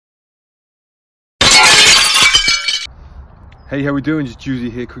Hey, how we doing? Just Juicy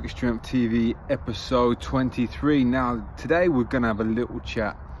here, Cricket Strength TV, episode 23. Now, today we're going to have a little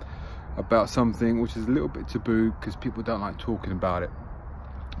chat about something which is a little bit taboo because people don't like talking about it,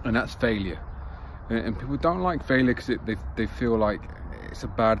 and that's failure. And people don't like failure because they feel like it's a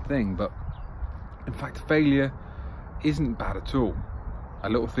bad thing, but in fact, failure isn't bad at all. A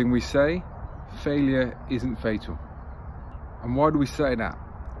little thing we say, failure isn't fatal. And why do we say that?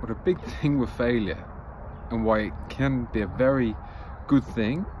 Well, the big thing with failure, and why it can be a very good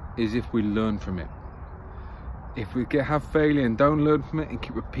thing, is if we learn from it. If we have failure and don't learn from it and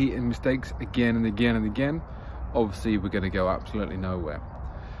keep repeating mistakes again and again and again, obviously we're going to go absolutely nowhere.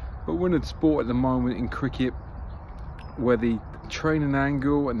 But we're in a sport at the moment in cricket where the training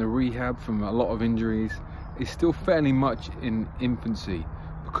angle and the rehab from a lot of injuries is still fairly much in infancy,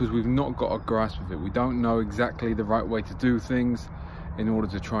 because we've not got a grasp of it. We don't know exactly the right way to do things in order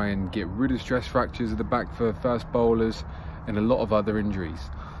to try and get rid of stress fractures at the back for fast bowlers and a lot of other injuries.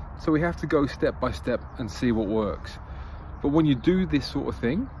 So we have to go step by step and see what works. But when you do this sort of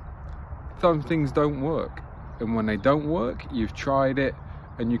thing, some things don't work. And when they don't work, you've tried it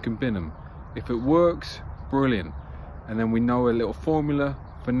and you can bin them. If it works, brilliant. And then we know a little formula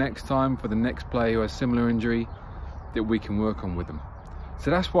for next time, for the next player who has similar injury, that we can work on with them.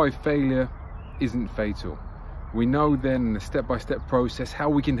 So that's why failure isn't fatal. We know then in the step-by-step process how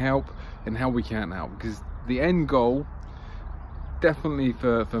we can help and how we can't help, because the end goal, definitely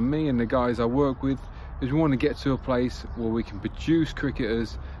for me and the guys I work with, is we want to get to a place where we can produce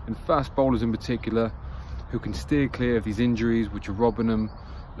cricketers, and fast bowlers in particular, who can steer clear of these injuries which are robbing them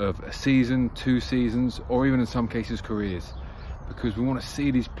of a season, 2 seasons, or even in some cases careers. Because we want to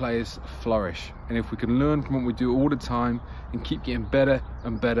see these players flourish, and if we can learn from what we do all the time and keep getting better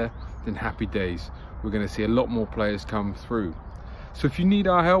and better, then happy days. We're going to see a lot more players come through. So if you need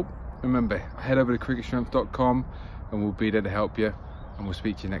our help, remember, head over to cricketstrength.com and we'll be there to help you, and we'll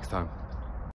speak to you next time.